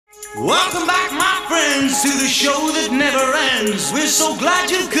Welcome back, my friends, to the show that never ends. We're so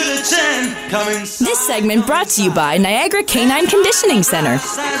glad you could attend. Come inside. This segment brought to you by Niagara Canine Conditioning Center.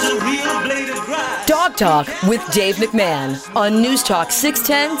 Dog Talk with Dave McMahon on News Talk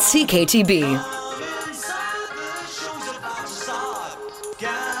 610 CKTB.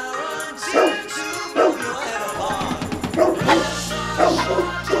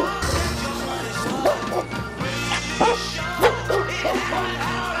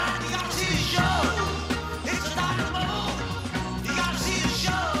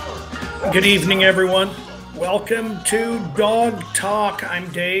 Good evening, everyone. Welcome to Dog Talk.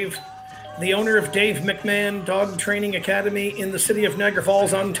 I'm Dave, the owner of Dave McMahon Dog Training Academy in the city of Niagara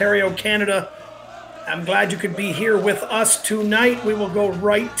Falls, Ontario, Canada. I'm glad you could be here with us tonight. We will go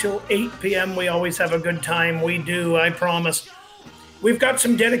right till 8 p.m. We always have a good time. We do, I promise. We've got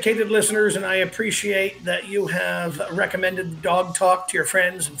some dedicated listeners, and I appreciate that you have recommended Dog Talk to your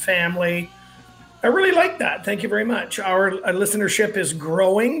friends and family. I really like that. Thank you very much. Our listenership is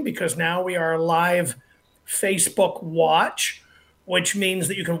growing because now we are a live Facebook watch, which means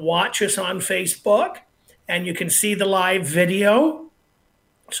that you can watch us on Facebook and you can see the live video.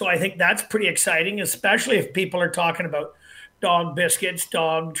 So I think that's pretty exciting, especially if people are talking about dog biscuits,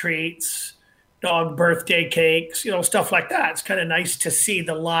 dog treats, dog birthday cakes, stuff like that. It's kind of nice to see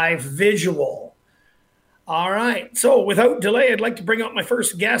the live visual. All right. So without delay, I'd like to bring up my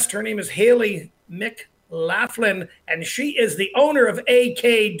first guest. Her name is Haley McLaughlin, and she is the owner of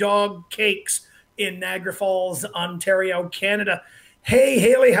AK Dog Cakes in Niagara Falls, Ontario, Canada. Hey,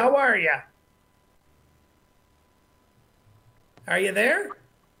 Haley, how are you? Are you there?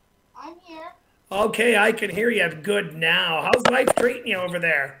 I'm here. Okay, I can hear you good now. How's life treating you over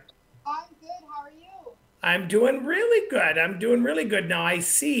there? I'm good. How are you? I'm doing really good. Now, I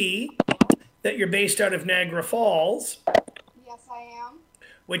see that you're based out of Niagara Falls. Yes, I am.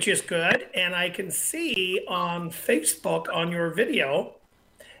 Which is good. And I can see on Facebook on your video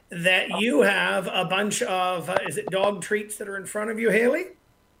that you have a bunch of, is it dog treats that are in front of you, Haley?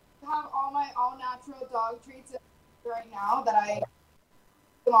 I have all my all-natural dog treats right now that I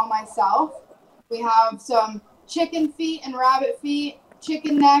do all myself. We have some chicken feet and rabbit feet,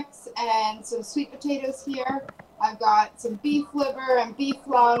 chicken necks, and some sweet potatoes here. I've got some beef liver and beef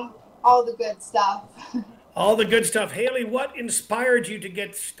lung, all the good stuff. All the good stuff. Haley, what inspired you to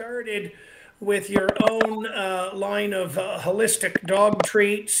get started with your own line of holistic dog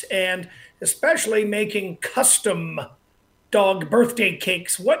treats and especially making custom dog birthday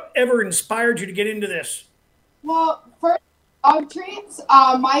cakes? Whatever inspired you to get into this? Well, first, dog treats.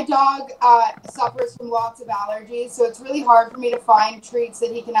 My dog suffers from lots of allergies, so it's really hard for me to find treats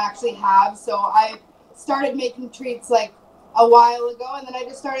that he can actually have. So I started making treats like a while ago, and then I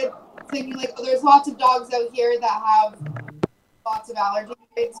just started thinking there's lots of dogs out here that have lots of allergies,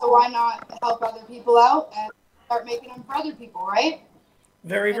 right? So why not help other people out and start making them for other people, right?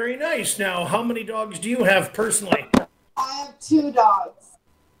 Very, very nice. Now, how many dogs do you have personally? I have 2 dogs.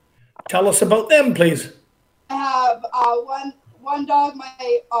 Tell us about them, please. I have one dog.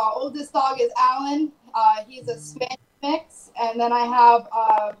 My oldest dog is Alan. He's a Spanish mix, and then I have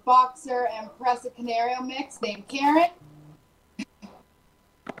a Boxer and Presa Canario mix named Karen.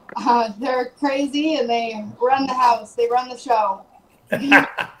 They're crazy and they run the house. They run the show.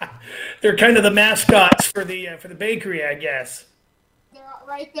 They're kind of the mascots for the bakery, I guess. They're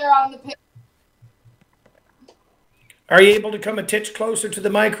right there on the picture. Are you able to come a titch closer to the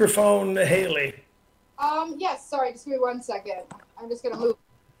microphone, Haley? Yes. Sorry, just give me 1 second. I'm just gonna move.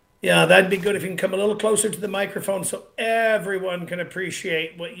 Yeah, that'd be good if you can come a little closer to the microphone so everyone can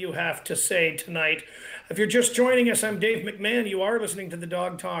appreciate what you have to say tonight. If you're just joining us, I'm Dave McMahon. You are listening to the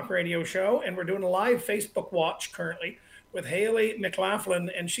Dog Talk radio show, and we're doing a live Facebook watch currently with Haley McLaughlin,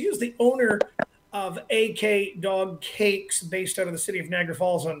 and she is the owner of AK Dog Cakes based out of the city of Niagara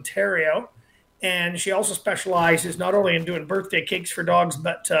Falls, Ontario. And she also specializes not only in doing birthday cakes for dogs,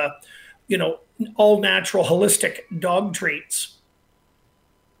 but, all natural holistic dog treats.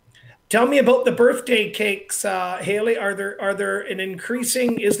 Tell me about the birthday cakes, Haley.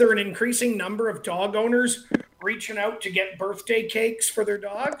 Is there an increasing number of dog owners reaching out to get birthday cakes for their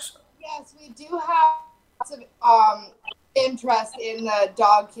dogs? Yes, we do have lots of interest in the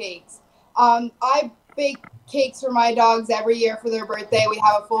dog cakes. I bake cakes for my dogs every year for their birthday. We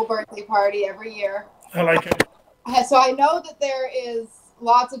have a full birthday party every year. I like it. So I know that there is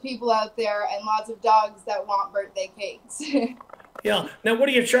lots of people out there and lots of dogs that want birthday cakes. Yeah. Now, what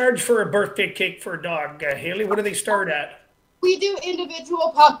do you charge for a birthday cake for a dog, Haley? What do they start at? We do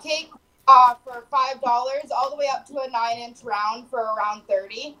individual pup cake for $5, all the way up to a 9-inch round for around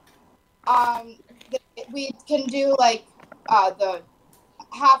 $30. We can do like the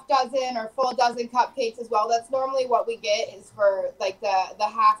half dozen or full dozen cupcakes as well. That's normally what we get is for like the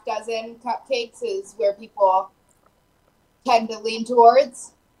half dozen cupcakes is where people tend to lean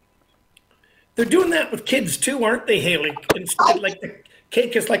towards. They're doing that with kids too, aren't they, Haley? Instead, like the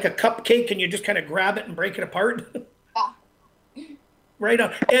cake is like a cupcake and you just kind of grab it and break it apart. Yeah. Right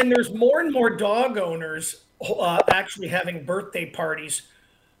on. And there's more and more dog owners actually having birthday parties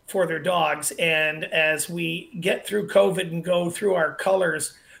for their dogs. And as we get through COVID and go through our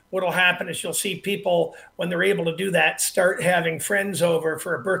colors, what'll happen is you'll see people, when they're able to do that, start having friends over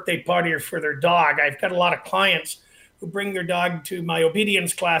for a birthday party or for their dog. I've got a lot of clients who bring their dog to my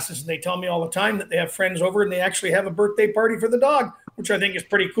obedience classes, and they tell me all the time that they have friends over and they actually have a birthday party for the dog, which I think is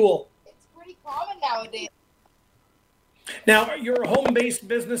pretty cool. It's pretty common nowadays. Now, you're a home-based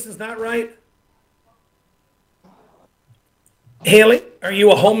business, is that right? Haley, are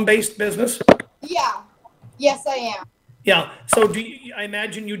you a home-based business? Yeah. Yes, I am. Yeah. So I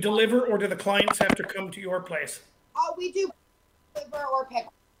imagine you deliver, or do the clients have to come to your place? We do deliver or pick.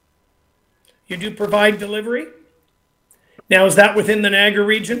 You do provide delivery? Now, is that within the Niagara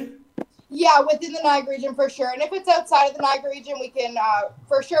region? Yeah, within the Niagara region for sure. And if it's outside of the Niagara region, we can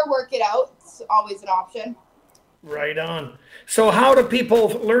for sure work it out. It's always an option. Right on. So how do people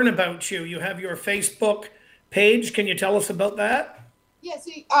learn about you? You have your Facebook page. Can you tell us about that? Yeah,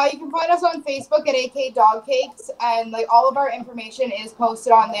 so you can find us on Facebook at AK Dog Cakes, and like all of our information is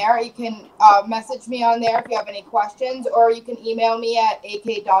posted on there. You can message me on there if you have any questions, or you can email me at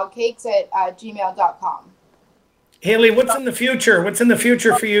akdogcakes@gmail.com. Haley, what's in the future? What's in the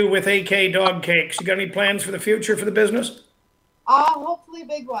future for you with AK Dog Cakes? You got any plans for the future for the business? Hopefully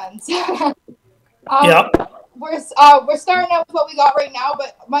big ones. Yeah. We're starting out with what we got right now,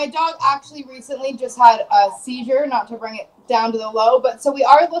 but my dog actually recently just had a seizure, not to bring it down to the low, but so we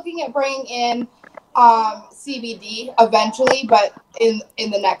are looking at bringing in CBD eventually, but in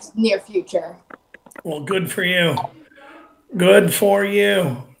the next near future. Well, good for you. Good for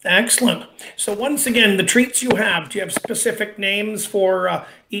you. Excellent. So once again, the treats you have, do you have specific names for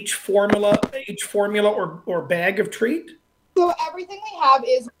each formula or bag of treat? So everything we have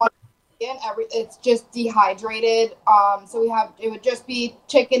is one ingredient. It's just dehydrated. So it would just be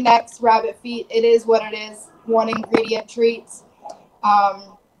chicken necks, rabbit feet. It is what it is. One ingredient treats.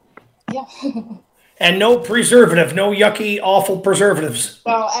 Yeah. And no preservative, no yucky, awful preservatives.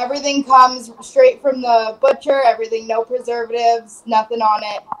 So everything comes straight from the butcher, everything, no preservatives, nothing on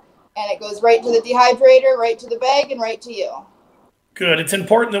it. And it goes right to the dehydrator, right to the bag, and right to you. Good. It's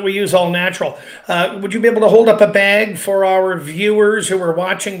important that we use all natural. Would you be able to hold up a bag for our viewers who are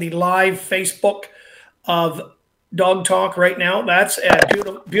watching the live Facebook of Dog Talk right now? That's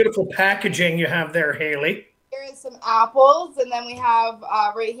a beautiful packaging you have there, Haley. Here is some apples, and then we have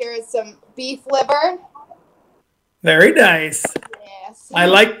right here is some beef liver. Very nice. Yes. I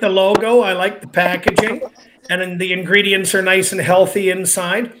like the logo. I like the packaging. And then the ingredients are nice and healthy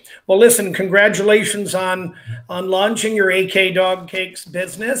inside. Well, listen, congratulations on launching your AK Dog Cakes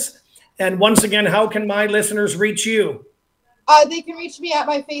business. And once again, how can my listeners reach you? They can reach me at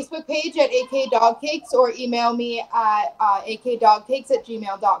my Facebook page at AK Dog Cakes or email me at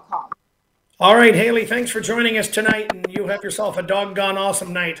akdogcakes@gmail.com. All right, Haley, thanks for joining us tonight, and you have yourself a doggone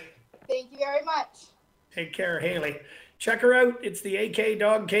awesome night. Thank you very much. Take care, Haley. Check her out. It's the AK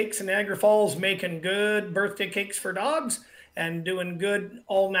Dog Cakes in Niagara Falls, making good birthday cakes for dogs and doing good,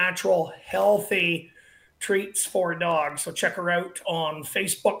 all-natural, healthy treats for dogs. So check her out on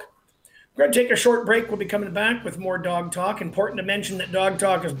Facebook. We're going to take a short break. We'll be coming back with more Dog Talk. Important to mention that Dog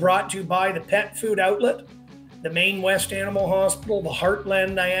Talk is brought to you by the Pet Food Outlet, the Maine West Animal Hospital, the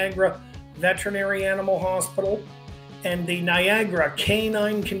Heartland Niagara Veterinary Animal Hospital, and the Niagara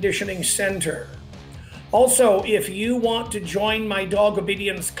Canine Conditioning Center. Also, if you want to join my dog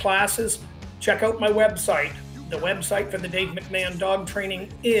obedience classes, check out my website. The website for the Dave McMahon dog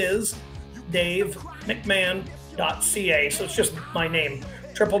training is davemcmahon.ca. So it's just my name,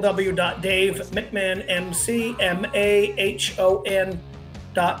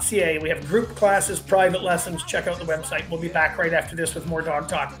 www.davemcmahon.ca. We have group classes, private lessons. Check out the website. We'll be back right after this with more Dog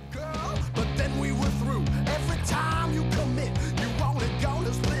Talk. But then we were through. Every time you commit, you wanna go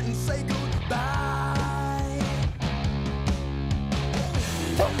to split and say goodbye.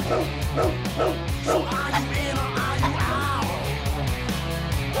 So are you in or are you out?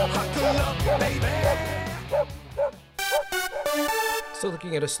 Buckle up, baby. Still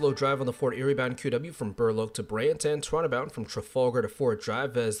looking at a slow drive on the Fort Erie bound QW from Burloak to Brant, and Toronto bound from Trafalgar to Fort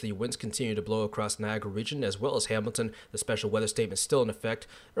Drive as the winds continue to blow across Niagara region as well as Hamilton. The special weather statement is still in effect.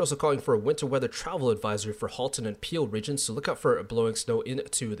 They're also calling for a winter weather travel advisory for Halton and Peel regions, so look out for blowing snow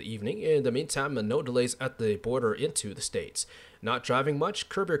into the evening. In the meantime, no delays at the border into the States. Not driving much?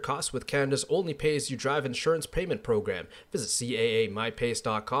 Curb your costs with Canada's only pays-you-drive insurance payment program. Visit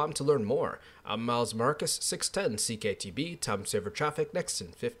caamypace.com to learn more. I'm Miles Marcus, 610 CKTB. Time saver traffic next in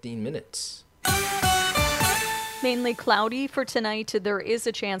 15 minutes. Mainly cloudy for tonight. There is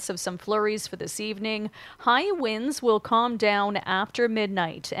a chance of some flurries for this evening. High winds will calm down after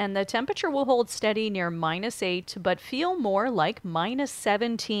midnight, and the temperature will hold steady near -8, but feel more like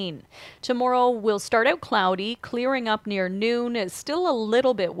 -17. Tomorrow will start out cloudy, clearing up near noon. It's still a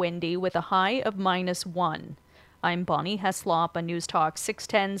little bit windy with a high of -1. I'm Bonnie Heslop on News Talk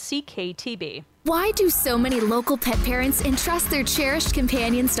 610 CKTB. Why do so many local pet parents entrust their cherished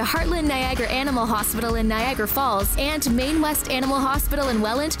companions to Heartland Niagara Animal Hospital in Niagara Falls and Maine West Animal Hospital in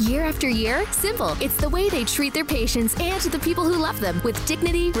Welland year after year? Simple. It's the way they treat their patients and the people who love them with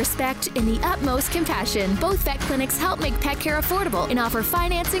dignity, respect, and the utmost compassion. Both vet clinics help make pet care affordable and offer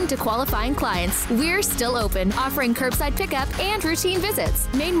financing to qualifying clients. We're still open, offering curbside pickup and routine visits.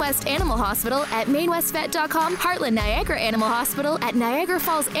 Maine West Animal Hospital at mainwestvet.com, Heartland Niagara Animal Hospital at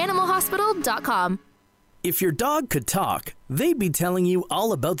niagarafallsanimalhospital.com. If your dog could talk, they'd be telling you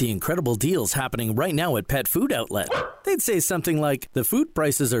all about the incredible deals happening right now at Pet Food Outlet. They'd say something like, the food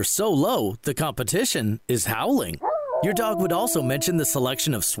prices are so low, the competition is howling. Your dog would also mention the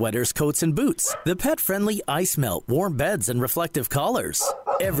selection of sweaters, coats, and boots, the pet-friendly ice melt, warm beds, and reflective collars.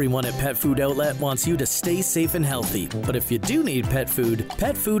 Everyone at Pet Food Outlet wants you to stay safe and healthy. But if you do need pet food,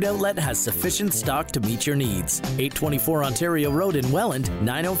 Pet Food Outlet has sufficient stock to meet your needs. 824 Ontario Road in Welland,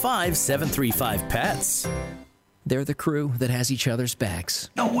 905-735-PETS. They're the crew that has each other's backs.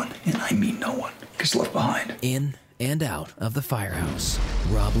 No one, and I mean no one, gets left behind. In and out of the firehouse.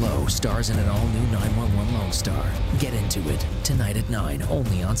 Rob Lowe stars in an all-new 911 Lone Star. Get into it tonight at 9,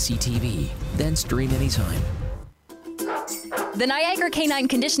 only on CTV. Then stream anytime. The Niagara Canine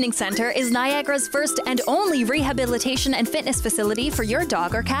Conditioning Center is Niagara's first and only rehabilitation and fitness facility for your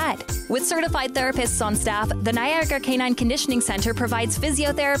dog or cat. With certified therapists on staff, the Niagara Canine Conditioning Center provides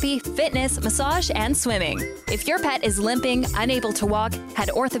physiotherapy, fitness, massage, and swimming. If your pet is limping, unable to walk, had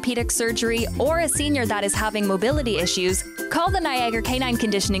orthopedic surgery, or a senior that is having mobility issues, call the Niagara Canine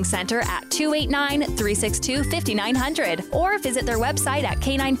Conditioning Center at 289-362-5900 or visit their website at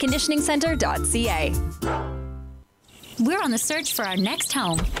canineconditioningcenter.ca. We're on the search for our next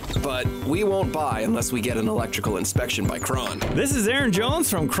home. But we won't buy unless we get an electrical inspection by Kron. This is Aaron Jones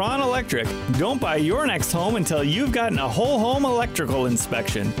from Kron Electric. Don't buy your next home until you've gotten a whole home electrical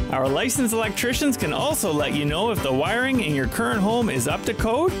inspection. Our licensed electricians can also let you know if the wiring in your current home is up to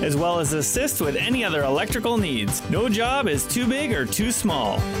code, as well as assist with any other electrical needs. No job is too big or too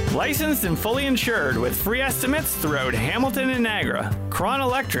small. Licensed and fully insured with free estimates throughout Hamilton and Niagara. Kron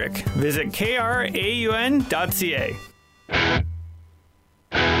Electric. Visit kraun.ca.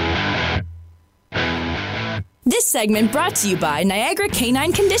 This segment brought to you by Niagara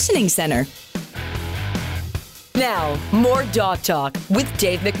Canine Conditioning Center. Now, more Dog Talk with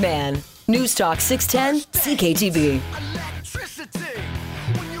Dave McMahon. News Talk 610 CKTB.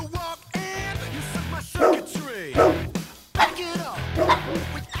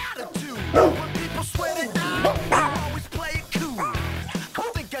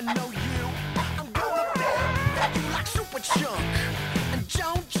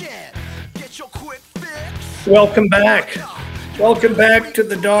 Welcome back. Welcome back to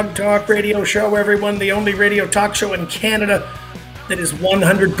the Dog Talk Radio Show, everyone. The only radio talk show in Canada that is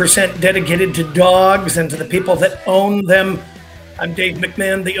 100% dedicated to dogs and to the people that own them. I'm Dave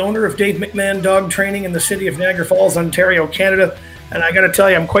McMahon, the owner of Dave McMahon Dog Training in the city of Niagara Falls, Ontario, Canada. And I got to tell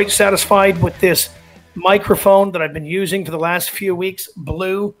you, I'm quite satisfied with this microphone that I've been using for the last few weeks.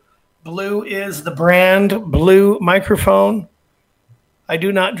 Blue is the brand, Blue microphone. I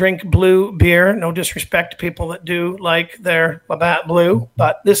do not drink blue beer. No disrespect to people that do like their Labatt Blue,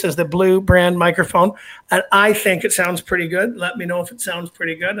 but this is the Blue brand microphone, and I think it sounds pretty good. Let me know if it sounds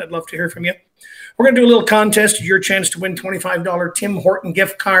pretty good. I'd love to hear from you. We're going to do a little contest. Your chance to win $25 Tim Horton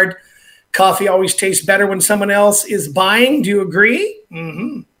gift card. Coffee always tastes better when someone else is buying. Do you agree?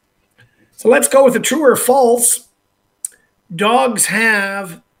 Mm-hmm. So let's go with the true or false. Dogs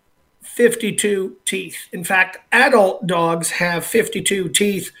have 52 teeth. In fact, adult dogs have 52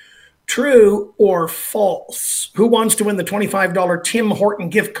 teeth. True or false? Who wants to win the $25 Tim Horton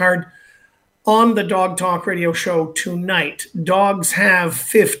gift card on the Dog Talk Radio Show tonight? Dogs have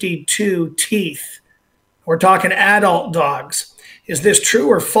 52 teeth. We're talking adult dogs. Is this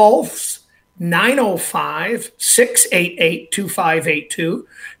true or false? 905-688-2582.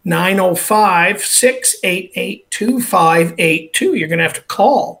 905-688-2582. You're going to have to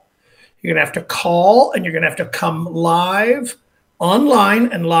call. You're going to have to call, and you're going to have to come live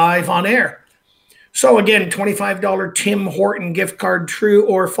online and live on air. So again, $25 Tim Horton gift card. True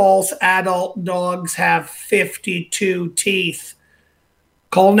or false? Adult dogs have 52 teeth.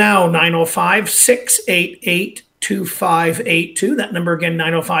 Call now, 905-688-2582. That number again,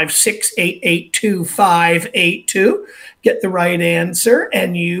 905-688-2582. Get the right answer,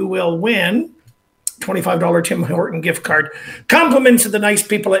 and you will win $25 Tim Horton gift card. Compliments of the nice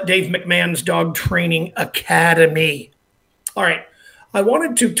people at Dave McMahon's Dog Training Academy. All right. I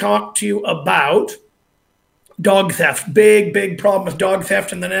wanted to talk to you about dog theft. Big problem with dog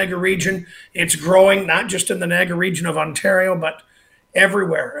theft in the Niagara region. It's growing, not just in the Niagara region of Ontario, but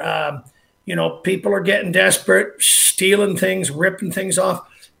everywhere. People are getting desperate, stealing things, ripping things off.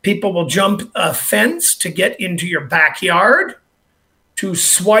 People will jump a fence to get into your backyard to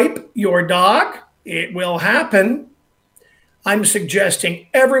swipe your dog. It will happen. I'm suggesting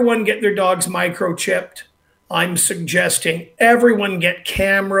everyone get their dogs microchipped. I'm suggesting everyone get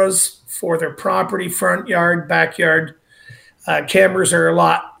cameras for their property, front yard, backyard. Cameras are a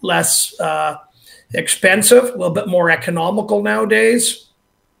lot less expensive, a little bit more economical nowadays.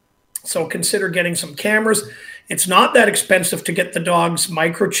 So consider getting some cameras. It's not that expensive to get the dogs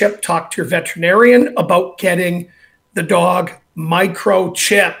microchipped. Talk to your veterinarian about getting the dog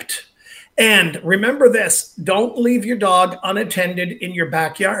microchipped. And remember this, don't leave your dog unattended in your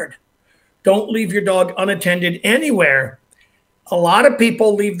backyard. Don't leave your dog unattended anywhere. A lot of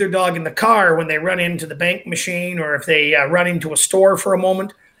people leave their dog in the car when they run into the bank machine or if they run into a store for a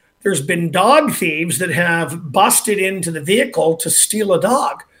moment. There's been dog thieves that have busted into the vehicle to steal a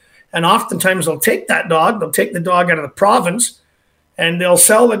dog. And oftentimes they'll take that dog, they'll take the dog out of the province, and they'll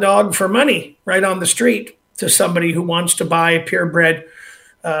sell the dog for money right on the street to somebody who wants to buy a purebred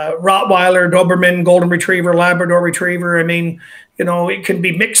Rottweiler, Doberman, Golden Retriever, Labrador Retriever. I mean, it can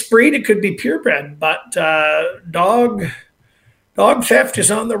be mixed breed, it could be purebred, but dog theft is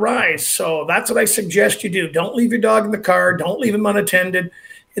on the rise. So that's what I suggest you do. Don't leave your dog in the car. Don't leave him unattended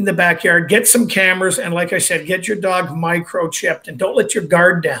in the backyard. Get some cameras. And like I said, get your dog microchipped and don't let your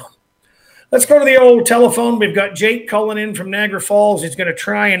guard down. Let's go to the old telephone. We've got Jake calling in from Niagara Falls. He's going to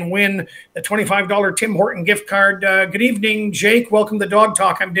try and win the $25 Tim Horton gift card. Good evening, Jake. Welcome to Dog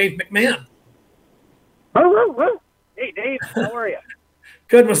Talk. I'm Dave McMahon. Hey, Dave. How are you?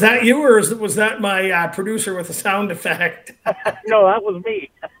 Good. Was that you, or was that my producer with a sound effect? No, that was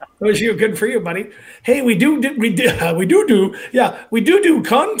me. That was you. Good for you, buddy. Hey, we do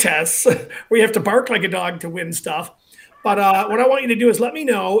contests where you have to bark like a dog to win stuff. But what I want you to do is let me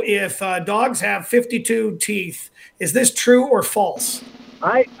know if dogs have 52 teeth. Is this true or false?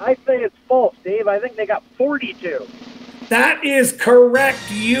 I say it's false, Dave. I think they got 42. That is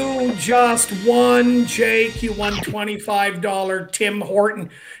correct. You just won, Jake. You won $25 Tim Horton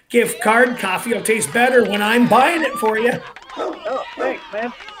gift card. Coffee will taste better when I'm buying it for you. Oh, thanks,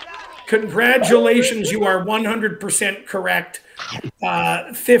 man. Congratulations. You are 100% correct.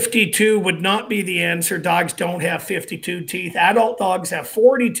 52 would not be the answer. Dogs don't have 52 teeth. Adult dogs have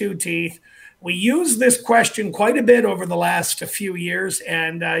 42 teeth. We use this question quite a bit over the last few years,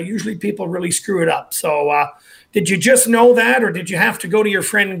 and usually people really screw it up. So did you just know that, or did you have to go to your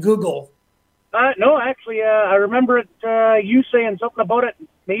friend Google? No, actually, I remember you saying something about it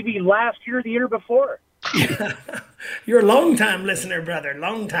maybe last year, the year before. You're a long-time listener, brother.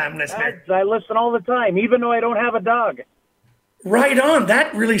 Long-time listener. I listen all the time, even though I don't have a dog. Right on.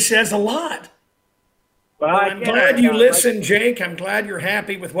 That really says a lot. Well, I'm glad you listen, Jake. I'm glad you're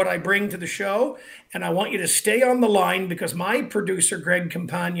happy with what I bring to the show. And I want you to stay on the line because my producer, Greg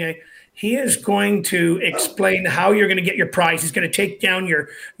Campagne, he is going to explain how you're going to get your prize. He's going to take down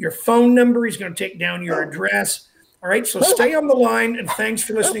your phone number. He's going to take down your address. All right, so stay on the line, and thanks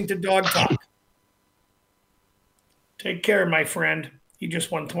for listening to Dog Talk. Take care, my friend. You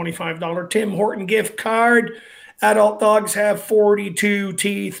just won $25 Tim Horton gift card. Adult dogs have 42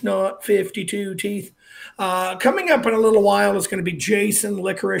 teeth, not 52 teeth. Coming up in a little while is going to be Jason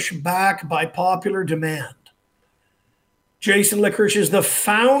Licorice back by popular demand. Jason Licorice is the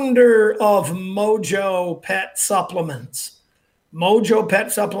founder of Mojo Pet Supplements. Mojo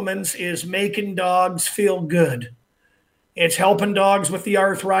Pet Supplements is making dogs feel good. It's helping dogs with the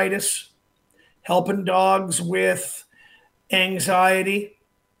arthritis, helping dogs with anxiety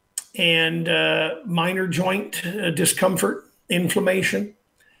and minor joint discomfort, inflammation.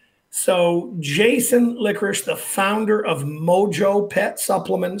 So Jason Licorice, the founder of Mojo Pet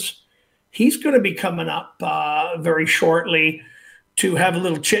Supplements, he's going to be coming up very shortly to have a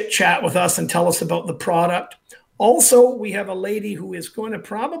little chit chat with us and tell us about the product. Also, we have a lady who is going to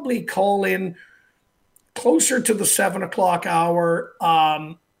probably call in closer to the 7 o'clock hour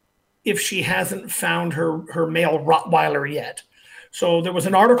if she hasn't found her male Rottweiler yet. So there was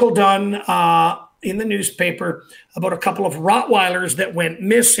an article done in the newspaper about a couple of Rottweilers that went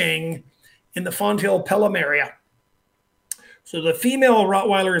missing in the Fonthill Pelham area. So the female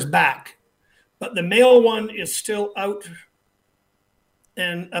Rottweiler is back, but the male one is still out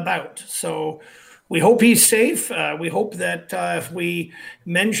and about. So we hope he's safe. We hope that if we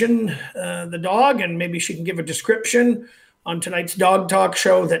mention the dog and maybe she can give a description on tonight's Dog Talk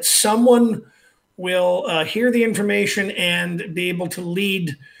show, that someone will hear the information and be able to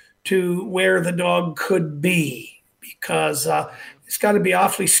lead to where the dog could be, because it's got to be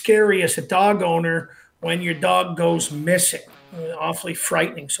awfully scary as a dog owner when your dog goes missing. Awfully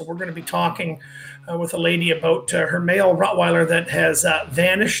frightening. So we're going to be talking with a lady about her male Rottweiler that has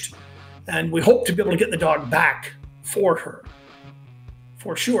vanished, and we hope to be able to get the dog back for her,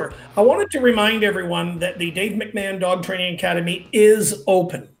 for sure. I wanted to remind everyone that the Dave McMahon Dog Training Academy is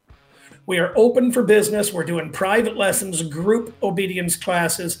open. We are open for business. We're doing private lessons, group obedience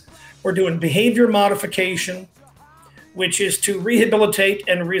classes. We're doing behavior modification, which is to rehabilitate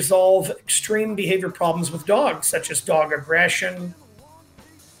and resolve extreme behavior problems with dogs, such as dog aggression,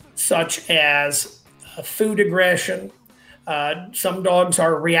 such as food aggression. Some dogs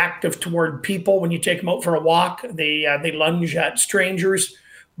are reactive toward people. When you take them out for a walk, they lunge at strangers,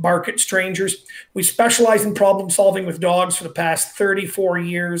 bark at strangers. We specialize in problem solving with dogs for the past 34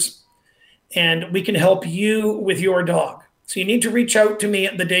 years, and we can help you with your dog. So you need to reach out to me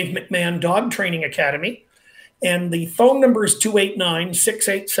at the Dave McMahon Dog Training Academy, and the phone number is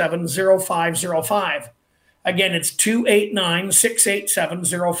 289-687-0505. Again, it's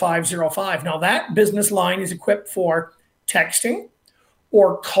 289-687-0505. Now, that business line is equipped for texting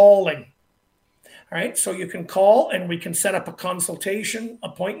or calling. All right, so you can call and we can set up a consultation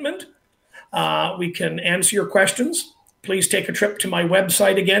appointment. We can answer your questions. Please take a trip to my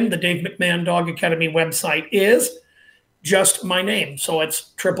website again. The Dave McMahon Dog Academy website is just my name. So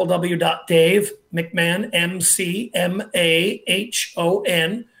it's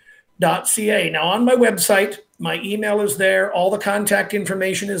www.davemcmahon.ca. Now, on my website, my email is there. All the contact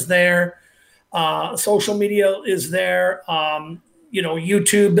information is there. Social media is there.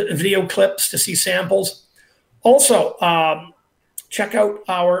 YouTube video clips to see samples. Also, check out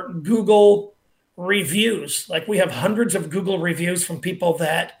our Google reviews. Like, we have hundreds of Google reviews from people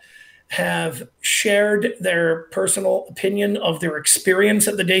that have shared their personal opinion of their experience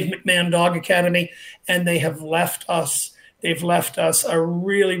at the Dave McMahon Dog Academy, and they have left us a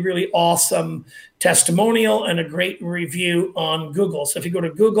really, really awesome testimonial and a great review on Google. So if you go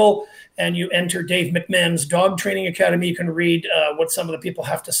to Google and you enter Dave McMahon's Dog Training Academy, you can read what some of the people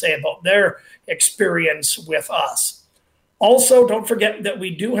have to say about their experience with us. Also, don't forget that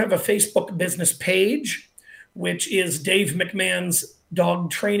we do have a Facebook business page, which is Dave McMahon's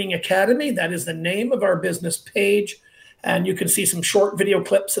Dog Training Academy. That is the name of our business page. And you can see some short video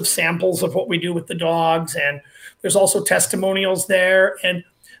clips of samples of what we do with the dogs. And there's also testimonials there. And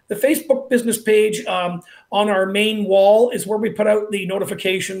the Facebook business page on our main wall is where we put out the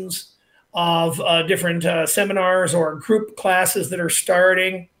notifications of different seminars or group classes that are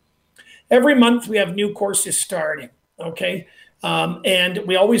starting. Every month we have new courses starting, okay? And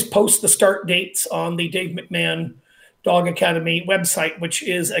we always post the start dates on the Dave McMahon Dog Academy website, which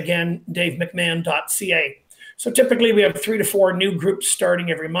is, again, davemcmahon.ca. So typically we have 3 to 4 new groups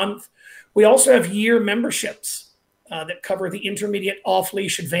starting every month. We also have year memberships that cover the intermediate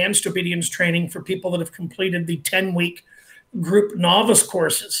off-leash advanced obedience training for people that have completed the 10-week group novice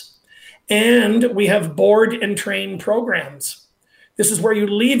courses. And we have board and train programs. This is where you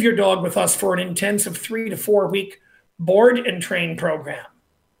leave your dog with us for an intensive 3 to 4 week board and train program.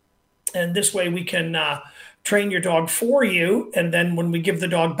 And this way we can train your dog for you. And then when we give the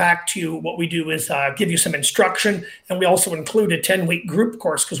dog back to you, what we do is give you some instruction. And we also include a 10-week group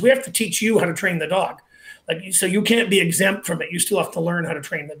course, because we have to teach you how to train the dog. So you can't be exempt from it. You still have to learn how to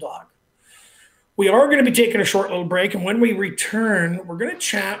train the dog. We are going to be taking a short little break. And when we return, we're going to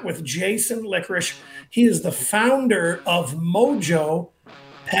chat with Jason Licorice. He is the founder of Mojo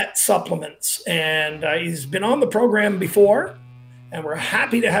Pet Supplements. And he's been on the program before. And we're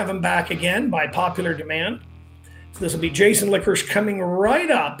happy to have him back again by popular demand. So this will be Jason Licorice coming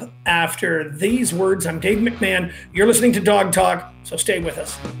right up after these words. I'm Dave McMahon. You're listening to Dog Talk, so stay with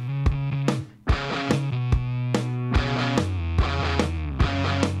us.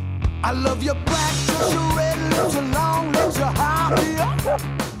 I love your black, your red lips, your long legs, your high heel.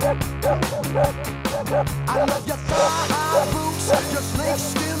 I love your thigh-high boots, your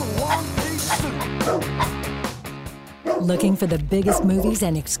snakeskin one-piece suit. Looking for the biggest movies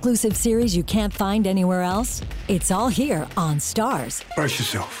and exclusive series you can't find anywhere else? It's all here on Starz. Brace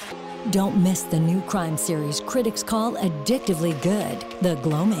yourself. Don't miss the new crime series critics call addictively good, The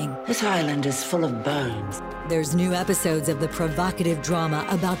Gloaming. This island is full of bones. There's new episodes of the provocative drama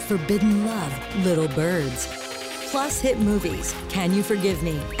about forbidden love, Little Birds. Plus hit movies, Can You Forgive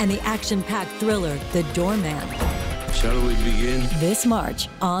Me? And the action-packed thriller, The Doorman. Shall we begin? This March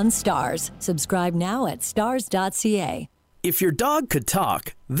on Starz. Subscribe now at stars.ca. If your dog could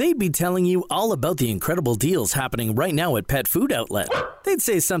talk, they'd be telling you all about the incredible deals happening right now at Pet Food Outlet. They'd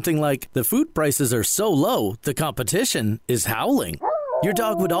say something like, the food prices are so low, the competition is howling. Your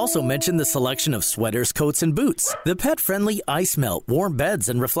dog would also mention the selection of sweaters, coats, and boots, the pet-friendly ice melt, warm beds,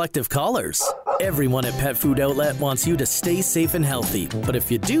 and reflective collars. Everyone at Pet Food Outlet wants you to stay safe and healthy. But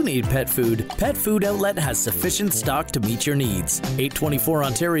if you do need pet food, Pet Food Outlet has sufficient stock to meet your needs. 824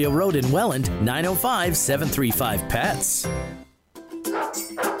 Ontario Road in Welland, 905-735-PETS.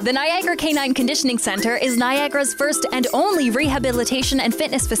 The Niagara Canine Conditioning Centre is Niagara's first and only rehabilitation and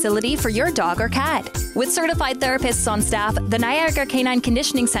fitness facility for your dog or cat. With certified therapists on staff, the Niagara Canine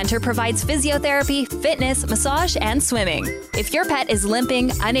Conditioning Centre provides physiotherapy, fitness, massage, and swimming. If your pet is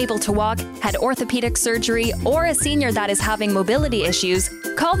limping, unable to walk, had orthopedic surgery, or a senior that is having mobility issues,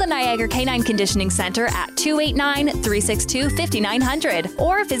 call the Niagara Canine Conditioning Centre at 289-362-5900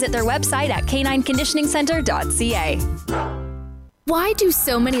 or visit their website at canineconditioningcentre.ca. Why do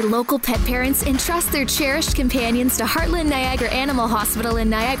so many local pet parents entrust their cherished companions to Heartland Niagara Animal Hospital in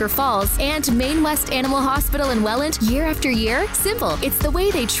Niagara Falls and Maine West Animal Hospital in Welland year after year? Simple. It's the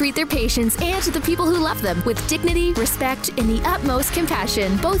way they treat their patients and the people who love them with dignity, respect, and the utmost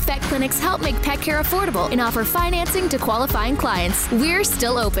compassion. Both vet clinics help make pet care affordable and offer financing to qualifying clients. We're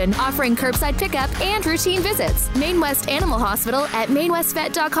still open, offering curbside pickup and routine visits. Maine West Animal Hospital at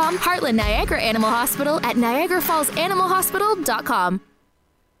mainwestvet.com, Heartland Niagara Animal Hospital at niagarafallsanimalhospital.com.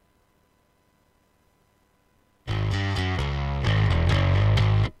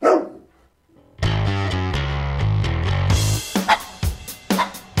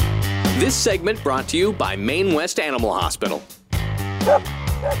 This segment brought to you by Maine West Animal Hospital.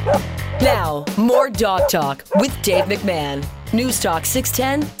 Now, more Dog Talk with Dave McMahon. News Talk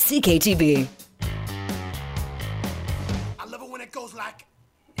 610 CKTB.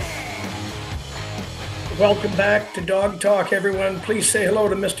 Welcome back to Dog Talk, everyone. Please say hello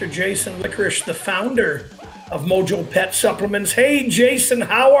to Mr. Jason Licorice, the founder of Mojo Pet Supplements. Hey, Jason,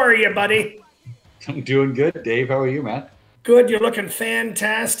 how are you, buddy? I'm doing good, Dave. How are you, man? Good. You're looking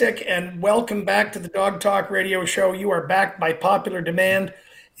fantastic. And welcome back to the Dog Talk radio show. You are back by popular demand.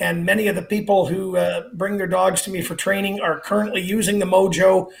 And many of the people who bring their dogs to me for training are currently using the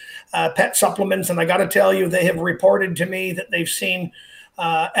Mojo Pet Supplements. And I got to tell you, they have reported to me that they've seen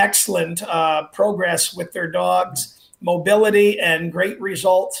excellent progress with their dogs, mobility, and great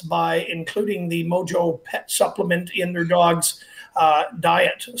results by including the Mojo Pet Supplement in their dog's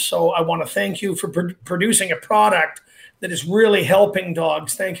diet. So I want to thank you for producing a product that is really helping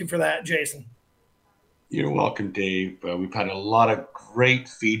dogs. Thank you for that, Jason. You're welcome, Dave. We've had a lot of great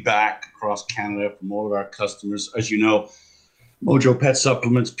feedback across Canada from all of our customers. As you know, Mojo Pet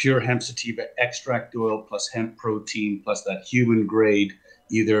Supplements, pure hemp sativa extract oil plus hemp protein plus that human grade.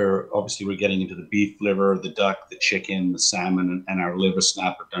 Either, obviously, we're getting into the beef liver, the duck, the chicken, the salmon, and our liver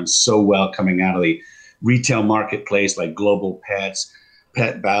snap have done so well coming out of the retail marketplace like Global Pets,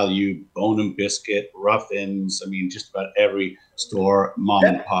 Pet Value, Bone and Biscuit, Ruffins. I mean, just about every store, mom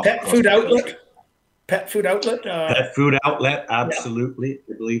and pop. Pet Food Outlet? Pet Food Outlet? Pet Food Outlet, absolutely.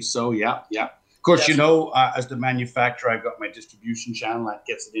 Yeah. I believe so, yeah. Of course, you know, as the manufacturer, I've got my distribution channel that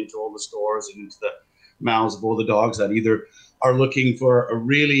gets it into all the stores and into the mouths of all the dogs that either are looking for a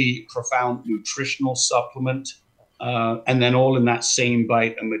really profound nutritional supplement, and then all in that same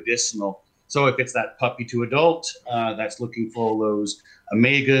bite, a medicinal. So if it's that puppy to adult, that's looking for all those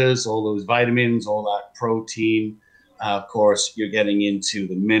omegas, all those vitamins, all that protein. Of course, you're getting into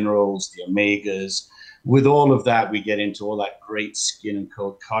the minerals, the omegas. With all of that, we get into all that great skin and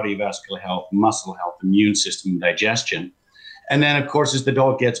coat, cardiovascular health, muscle health, immune system, digestion. And then, of course, as the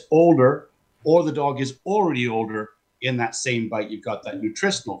dog gets older, or the dog is already older, in that same bite, you've got that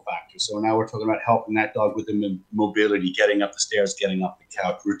nutritional factor. So now we're talking about helping that dog with the mobility, getting up the stairs, getting up the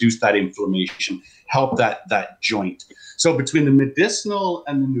couch, reduce that inflammation, help that joint. So between the medicinal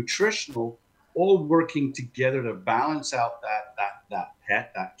and the nutritional, all working together to balance out that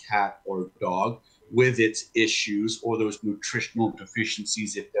pet, that cat or dog with its issues or those nutritional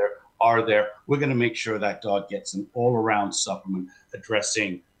deficiencies, if there are there, we're going to make sure that dog gets an all-around supplement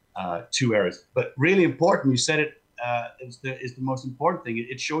addressing two areas. But really important, you said it, is the most important thing.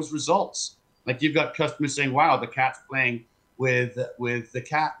 It shows results. Like you've got customers saying, wow, the cat's playing with the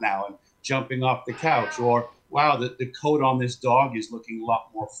cat now and jumping off the couch, or wow, the coat on this dog is looking a lot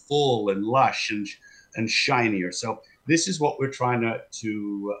more full and lush and shinier. So this is what we're trying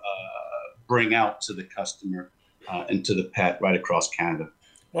to bring out to the customer and to the pet right across Canada.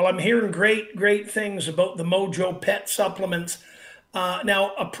 Well, I'm hearing great things about the Mojo Pet supplements.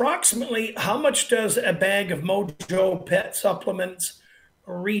 Now, approximately how much does a bag of Mojo Pet supplements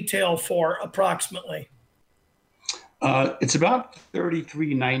retail for, approximately? It's about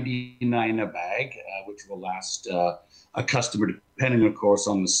 $33.99 a bag, which will last a customer, depending, of course,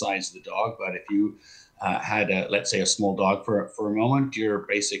 on the size of the dog. But if you had, let's say, a small dog for a moment, you're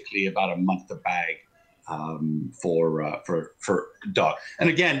basically about a month a bag for dog. And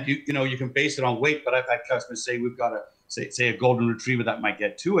again, you can base it on weight. But I've had customers say we've got say a golden retriever that might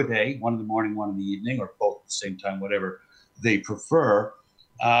get 2 a day, one in the morning, one in the evening, or both at the same time, whatever they prefer.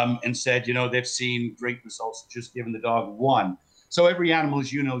 And said, they've seen great results just giving the dog 1. So every animal,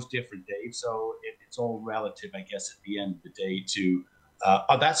 as you know, is different, Dave. So it's all relative, I guess, at the end of the day to,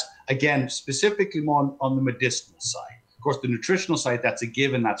 that's, again, specifically more on the medicinal side. Of course, the nutritional side, that's a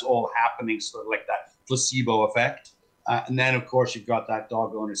given. That's all happening, sort of like that placebo effect. And then, of course, you've got that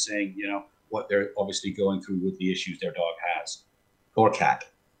dog owner saying, what they're obviously going through with the issues their dog has or cat.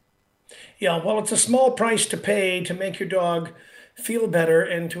 Yeah, well, it's a small price to pay to make your dog feel better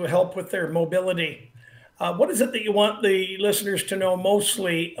and to help with their mobility. What is it that you want the listeners to know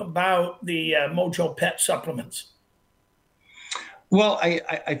mostly about the Mojo Pet supplements? Well,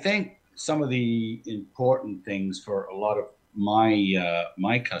 I think some of the important things for a lot of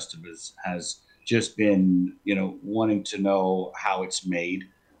my customers has just been, wanting to know how it's made.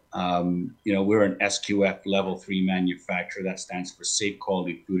 We're an SQF level 3 manufacturer. That stands for Safe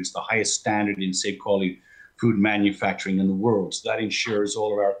Quality Food. It's the highest standard in safe quality food manufacturing in the world. So that ensures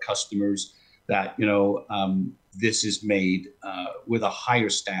all of our customers that, this is made with a higher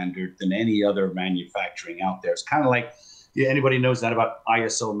standard than any other manufacturing out there. It's kind of like, anybody knows that about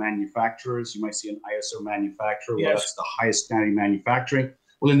ISO manufacturers? You might see an ISO manufacturer. Yes. Well, that's the highest standard in manufacturing.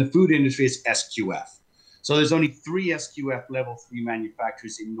 Well, in the food industry, it's SQF. So there's only 3 SQF level 3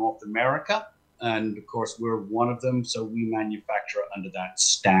 manufacturers in North America. And of course, we're one of them. So we manufacture under that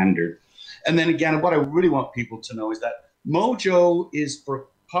standard. And then again, what I really want people to know is that Mojo is for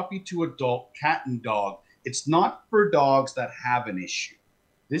puppy to adult, cat and dog. It's not for dogs that have an issue.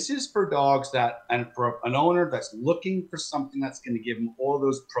 This is for dogs and for an owner that's looking for something that's going to give them all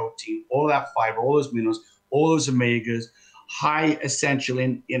those protein, all that fiber, all those minerals, all those omegas, high essential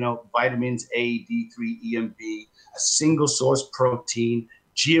in, vitamins A, D3, E, and B, a single source protein,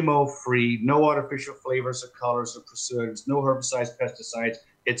 GMO free, no artificial flavors or colors or preservatives, no herbicides, pesticides.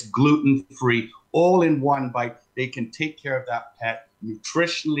 It's gluten free, all in one bite. They can take care of that pet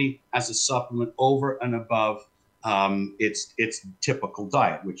nutritionally as a supplement over and above its typical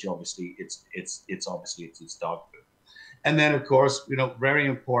diet, which obviously it's dog food. And then of course, very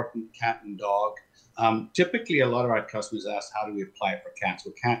important, cat and dog. Typically, a lot of our customers ask, how do we apply it for cats?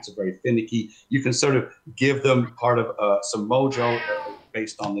 Well, cats are very finicky. You can sort of give them part of some Mojo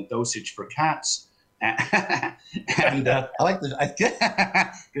based on the dosage for cats. And I like this.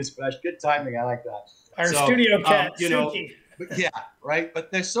 Good splash, good timing. I like that. Our studio cat, Suki. Yeah, right.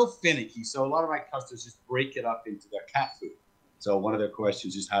 But they're so finicky. So a lot of my customers just break it up into their cat food. So one of their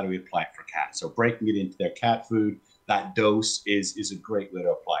questions is, how do we apply it for cats? So breaking it into their cat food, that dose is a great way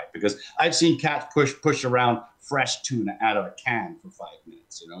to apply it, because I've seen cats push around fresh tuna out of a can for 5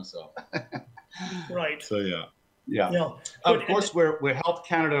 minutes, so. Right. So yeah. Of course, we're Health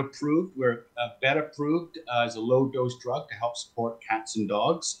Canada approved. We're vet approved as a low dose drug to help support cats and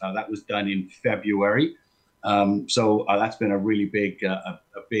dogs. That was done in February. So that's been a really big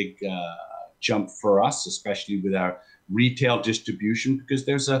jump for us, especially with our retail distribution, because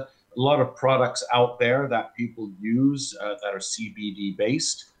there's a lot of products out there that people use that are CBD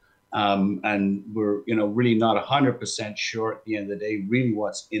based. And we're, really not 100% sure at the end of the day, really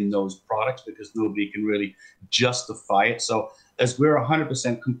what's in those products, because nobody can really justify it. So as we're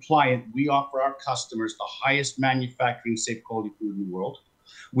 100% compliant, we offer our customers the highest manufacturing safe quality food in the world.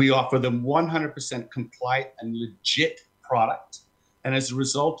 We offer them 100% compliant and legit product. And as a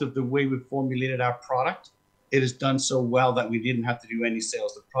result of the way we formulated our product, it has done so well that we didn't have to do any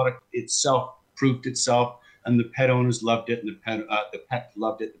sales. The product itself proved itself, and the pet owners loved it, and the pet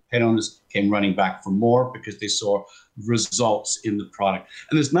loved it. The pet owners came running back for more because they saw results in the product.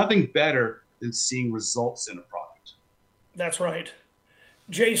 And there's nothing better than seeing results in a product. That's right.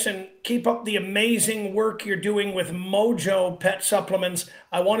 Jason, keep up the amazing work you're doing with Mojo Pet Supplements.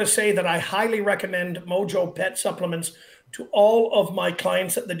 I want to say that I highly recommend Mojo Pet Supplements to all of my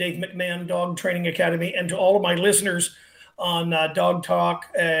clients at the Dave McMahon Dog Training Academy and to all of my listeners. on Dog Talk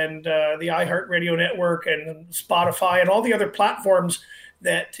and the iHeartRadio network and Spotify and all the other platforms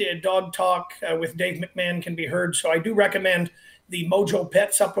that Dog Talk with Dave McMahon can be heard. So I do recommend the Mojo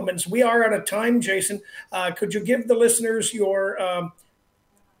Pet Supplements. We are out of time, Jason. Could you give the listeners your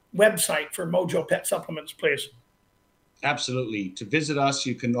website for Mojo Pet Supplements, please? Absolutely. To visit us,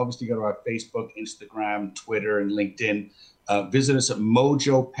 you can obviously go to our Facebook, Instagram, Twitter, and LinkedIn. Visit us at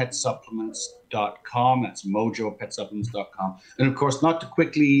mojopetsupplements.com. That's mojopetsupplements.com. And of course, not to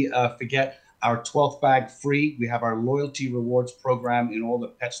quickly forget our 12th bag free. We have our loyalty rewards program in all the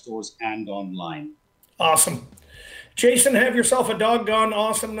pet stores and online. Awesome. Jason, have yourself a doggone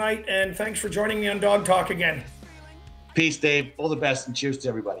awesome night, and thanks for joining me on Dog Talk again. Peace, Dave. All the best, and cheers to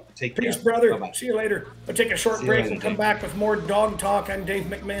everybody. Take care. Peace, brother. Bye-bye. See you later. We'll take a short break and come back with more Dog Talk. I'm Dave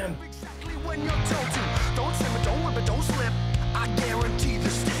McMahon. When you're told to, don't trim it, don't whip it, don't slip. I guarantee the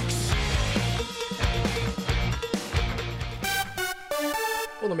sticks.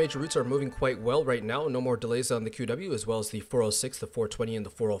 Well, the major routes are moving quite well right now. No more delays on the QW, as well as the 406, the 420, and the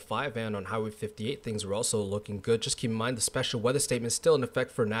 405. And on Highway 58, things are also looking good. Just keep in mind the special weather statement is still in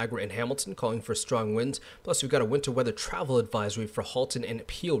effect for Niagara and Hamilton, calling for strong winds. Plus, we've got a winter weather travel advisory for Halton and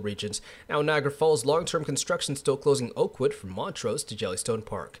Peel regions. Now, Niagara Falls, long-term construction still closing Oakwood from Montrose to Jellystone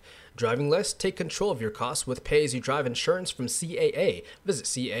Park. Driving less? Take control of your costs with Pay-As-You-Drive insurance from CAA. Visit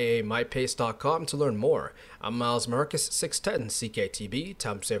CAAMyPace.com to learn more. I'm Miles Marcus, 610 CKTB,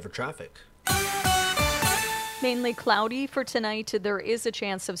 time saver traffic. Mainly cloudy for tonight. There is a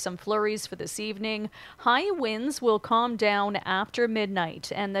chance of some flurries for this evening. High winds will calm down after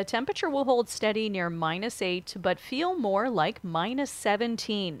midnight, and the temperature will hold steady near -8, but feel more like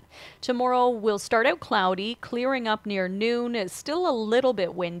 -17. Tomorrow will start out cloudy, clearing up near noon. It's still a little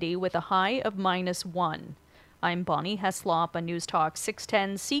bit windy with a high of -1. I'm Bonnie Heslop on News Talk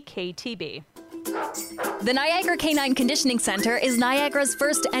 610 CKTB. The Niagara Canine Conditioning Center is Niagara's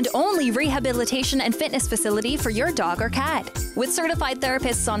first and only rehabilitation and fitness facility for your dog or cat. With certified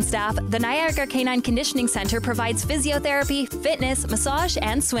therapists on staff, the Niagara Canine Conditioning Center provides physiotherapy, fitness, massage,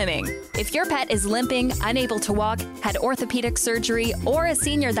 and swimming. If your pet is limping, unable to walk, had orthopedic surgery, or a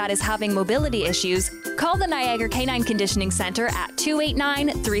senior that is having mobility issues, call the Niagara Canine Conditioning Center at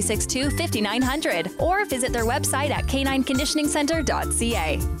 289-362-5900 or visit their website at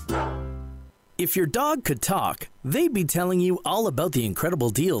canineconditioningcenter.ca. If your dog could talk, they'd be telling you all about the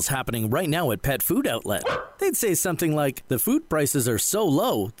incredible deals happening right now at Pet Food Outlet. They'd say something like, the food prices are so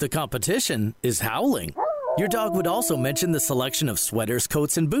low, the competition is howling. Your dog would also mention the selection of sweaters,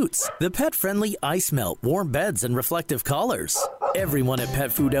 coats, and boots, the pet-friendly ice melt, warm beds, and reflective collars. Everyone at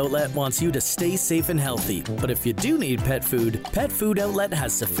Pet Food Outlet wants you to stay safe and healthy. But if you do need pet food, Pet Food Outlet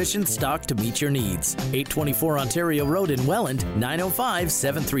has sufficient stock to meet your needs. 824 Ontario Road in Welland,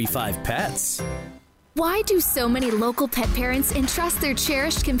 905-735-PETS. Why do so many local pet parents entrust their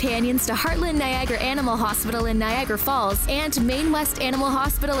cherished companions to Heartland Niagara Animal Hospital in Niagara Falls and Maine West Animal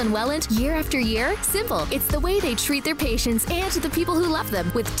Hospital in Welland year after year? Simple. It's the way they treat their patients and the people who love them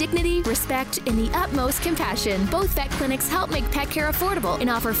with dignity, respect, and the utmost compassion. Both vet clinics help make pet care affordable and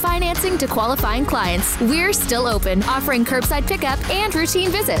offer financing to qualifying clients. We're still open, offering curbside pickup and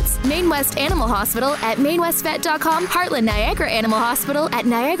routine visits. Maine West Animal Hospital at mainwestvet.com, Heartland Niagara Animal Hospital at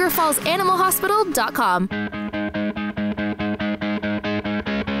niagarafallsanimalhospital.com.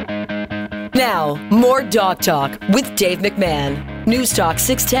 Now, more Dog Talk with Dave McMahon. News Talk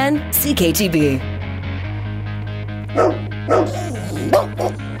 610 CKTB.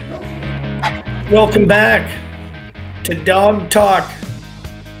 Welcome back to Dog Talk.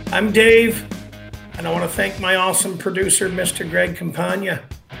 I'm Dave, and I want to thank my awesome producer, Mr. Greg Campagna,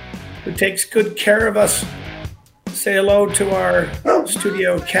 who takes good care of us. Say hello to our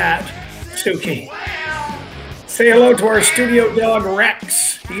studio cat, Suki. Say hello to our studio dog,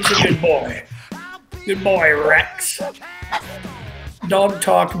 Rex. He's a good boy. Good boy, Rex. Dog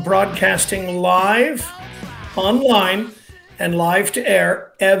Talk broadcasting live, online, and live to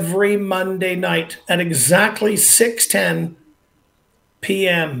air every Monday night at exactly 6:10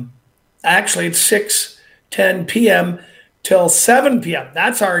 p.m. Actually, it's 6:10 p.m. till 7 p.m.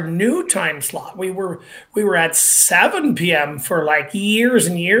 That's our new time slot. We were at 7 p.m. for like years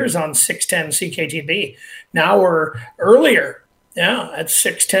and years on 610 CKTB. Now we're earlier. Yeah, at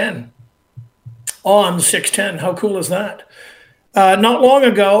 610. On 610. How cool is that? Not long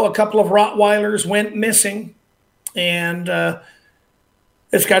ago, a couple of Rottweilers went missing. And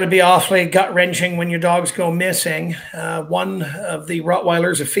it's got to be awfully gut-wrenching when your dogs go missing. One of the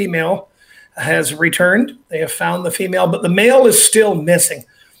Rottweilers, a female, has returned. They have found the female, but the male is still missing.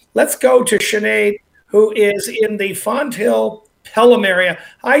 Let's go to Sinead, who is in the Fonthill, Pelham area.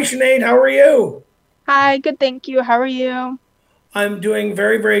 Hi, Sinead. How are you? Hi, good, thank you. How are you? I'm doing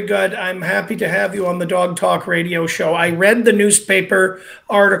very, very good. I'm happy to have you on the Dog Talk radio show. I read the newspaper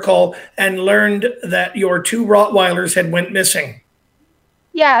article and learned that your 2 Rottweilers had went missing.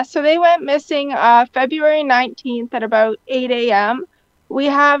 Yeah, so they went missing February 19th at about 8 a.m. We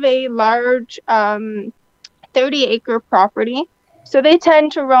have a large 30-acre property, so they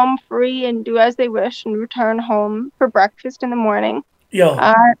tend to roam free and do as they wish and return home for breakfast in the morning.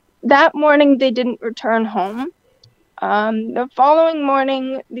 Yeah. That morning, they didn't return home. The following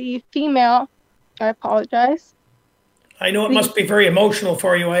morning, the female, I apologize. I know it must be very emotional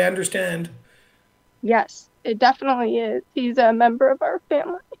for you. I understand. Yes, it definitely is. He's a member of our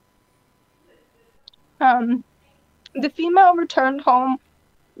family. The female returned home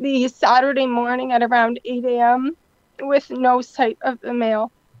the Saturday morning at around 8 a.m. with no sight of the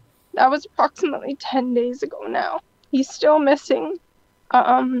male. That was approximately 10 days ago now. He's still missing.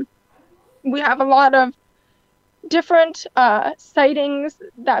 We have a lot of different sightings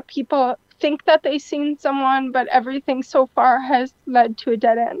that people think that they've seen someone, but everything so far has led to a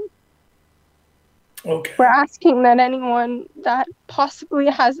dead end. Okay. We're asking that anyone that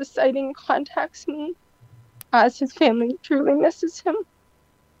possibly has a sighting contacts me, as his family truly misses him.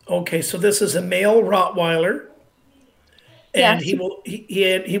 Okay, so this is a male Rottweiler, and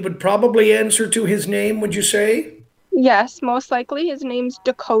Yes. he would probably answer to his name, would you say? Yes, most likely. His name's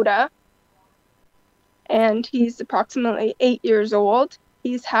Dakota, and he's approximately 8 years old.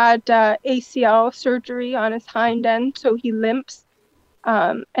 He's had ACL surgery on his hind end, so he limps,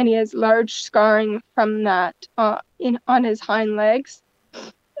 and he has large scarring from that on his hind legs,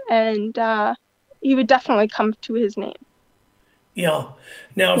 and he would definitely come to his name. Yeah.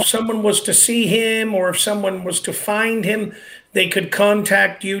 Now, if someone was to see him or if someone was to find him, they could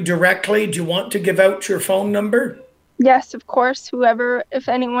contact you directly. Do you want to give out your phone number? Yes, of course. If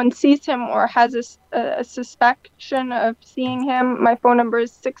anyone sees him or has a suspicion of seeing him, my phone number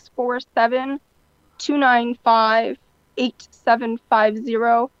is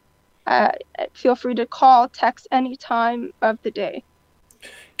 647-295-8750. Feel free to call, text any time of the day.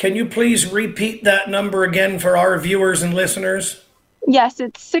 Can you please repeat that number again for our viewers and listeners? Yes,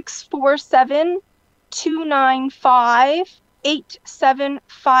 it's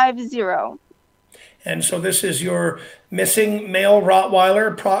 647-295-8750. And so this is your missing male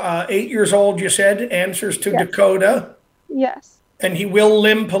Rottweiler, 8 years old, you said, answers to Dakota. Yes. And he will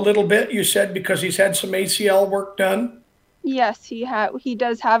limp a little bit, you said, because he's had some ACL work done? Yes, he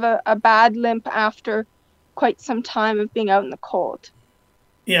does have a bad limp after quite some time of being out in the cold.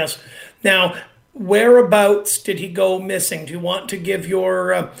 Yes. Now, whereabouts did he go missing? Do you want to give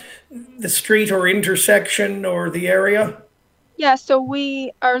your the street or intersection or the area? Yeah, so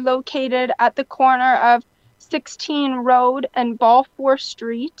we are located at the corner of 16 Road and Balfour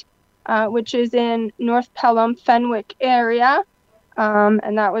Street, which is in North Pelham, Fenwick area.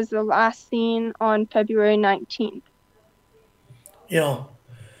 And that was the last seen on February 19th. Yeah.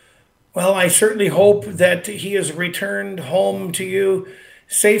 Well, I certainly hope that he is returned home to you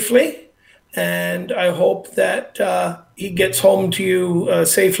safely. And I hope that he gets home to you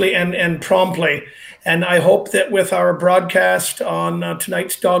safely and promptly. And I hope that with our broadcast on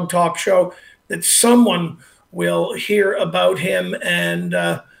tonight's Dog Talk show, that someone will hear about him and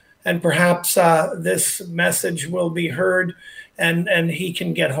perhaps this message will be heard and he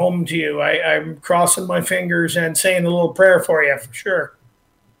can get home to you. I'm crossing my fingers and saying a little prayer for you, for sure.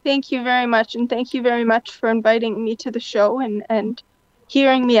 Thank you very much. And thank you very much for inviting me to the show and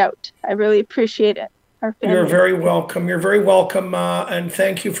hearing me out. I really appreciate it. You're very welcome. You're very welcome. And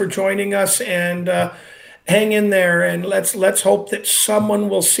thank you for joining us. And hang in there. And let's hope that someone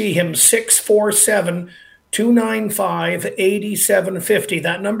will see him. 647-295-8750.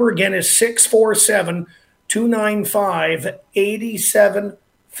 That number again is 647-295-8750.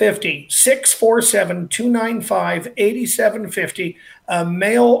 647-295-8750. A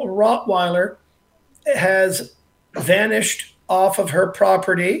male Rottweiler has vanished off of her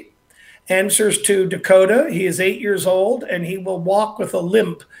property. Answers to Dakota. He is 8 years old and he will walk with a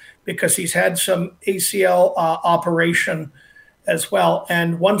limp because he's had some ACL operation as well.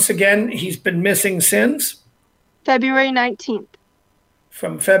 And once again, he's been missing since February 19th.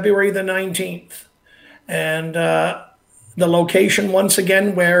 From February the 19th. And the location once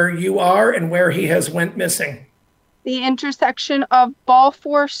again where you are and where he has went missing. The intersection of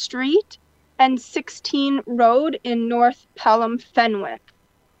Balfour Street and 16 Road in North Pelham, Fenwick.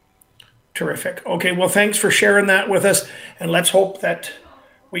 Terrific. Okay, well, thanks for sharing that with us, and let's hope that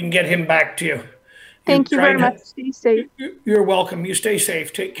we can get him back to you. Thank you very much. Stay safe. You're welcome. You stay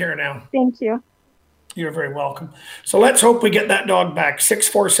safe. Take care now. Thank you. You're very welcome. So let's hope we get that dog back.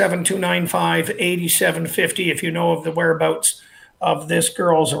 647-295-8750. If you know of the whereabouts of this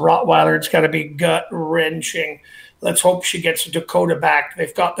girl's Rottweiler, it's got to be gut-wrenching. Let's hope she gets Dakota back.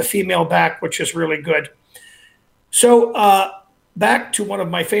 They've got the female back, which is really good. So back to one of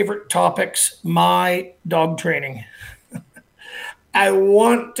my favorite topics, my dog training. I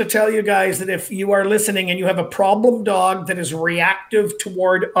want to tell you guys that if you are listening and you have a problem dog that is reactive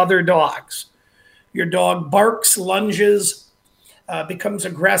toward other dogs, your dog barks, lunges, becomes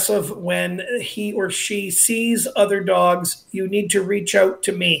aggressive when he or she sees other dogs, you need to reach out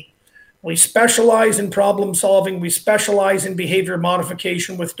to me. We specialize in problem solving. We specialize in behavior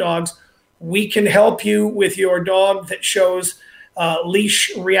modification with dogs. We can help you with your dog that shows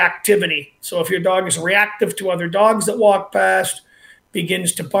leash reactivity. So if your dog is reactive to other dogs that walk past,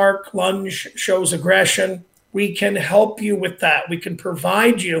 begins to bark, lunge, shows aggression, we can help you with that. We can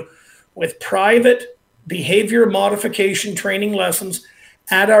provide you with private behavior modification training lessons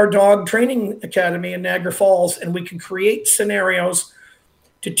at our dog training academy in Niagara Falls, and we can create scenarios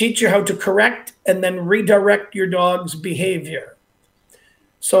to teach you how to correct and then redirect your dog's behavior.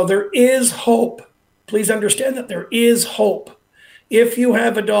 So there is hope. Please understand that there is hope. If you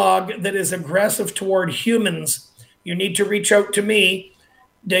have a dog that is aggressive toward humans, you need to reach out to me,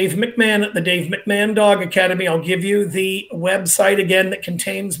 Dave McMahon at the Dave McMahon Dog Academy. I'll give you the website again that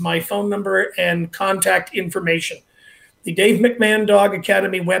contains my phone number and contact information. The Dave McMahon Dog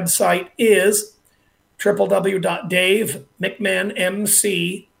Academy website is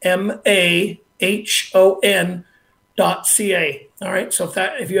www.davemcmahon.ca. All right, so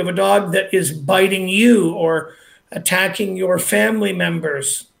if you have a dog that is biting you or attacking your family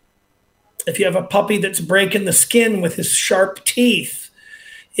members, if you have a puppy that's breaking the skin with his sharp teeth,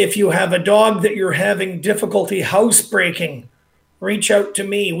 if you have a dog that you're having difficulty housebreaking, reach out to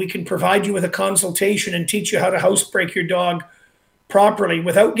me. We can provide you with a consultation and teach you how to housebreak your dog properly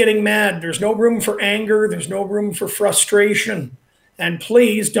without getting mad. There's no room for anger. There's no room for frustration. And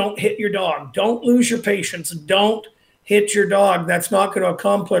please don't hit your dog. Don't lose your patience. Don't hit your dog. That's not going to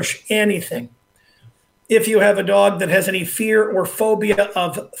accomplish anything. If you have a dog that has any fear or phobia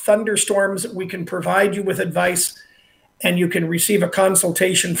of thunderstorms, we can provide you with advice and you can receive a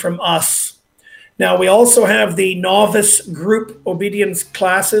consultation from us. Now, we also have the novice group obedience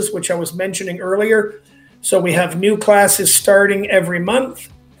classes, which I was mentioning earlier. So we have new classes starting every month.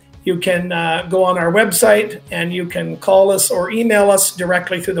 You can go on our website and you can call us or email us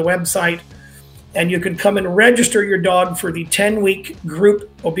directly through the website. And you can come and register your dog for the 10-week group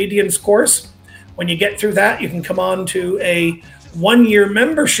obedience course. When you get through that, you can come on to a 1-year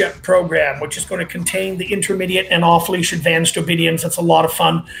membership program, which is going to contain the intermediate and off-leash advanced obedience. It's a lot of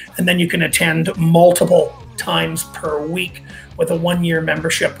fun. And then you can attend multiple times per week with a 1-year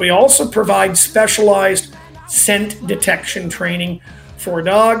membership. We also provide specialized scent detection training for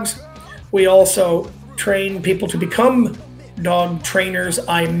dogs. We also train people to become dog trainers.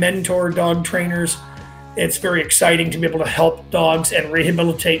 I mentor dog trainers. It's very exciting to be able to help dogs and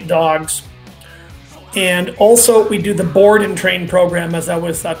rehabilitate dogs. And also we do the board and train program, as I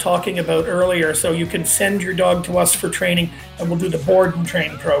was talking about earlier. So you can send your dog to us for training and we'll do the board and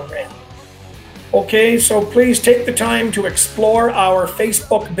train program. Okay, so please take the time to explore our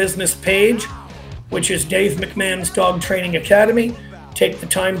Facebook business page, which is Dave McMahon's Dog Training Academy. Take the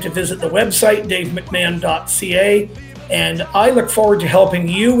time to visit the website, davemcmahon.ca. And I look forward to helping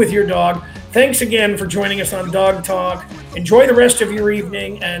you with your dog. Thanks again for joining us on Dog Talk. Enjoy the rest of your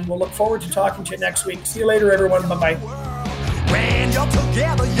evening, and we'll look forward to talking to you next week. See you later, everyone. Bye-bye.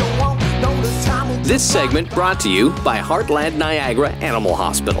 This segment brought to you by Heartland Niagara Animal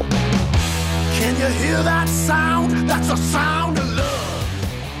Hospital. Can you hear that sound? That's a sound of love.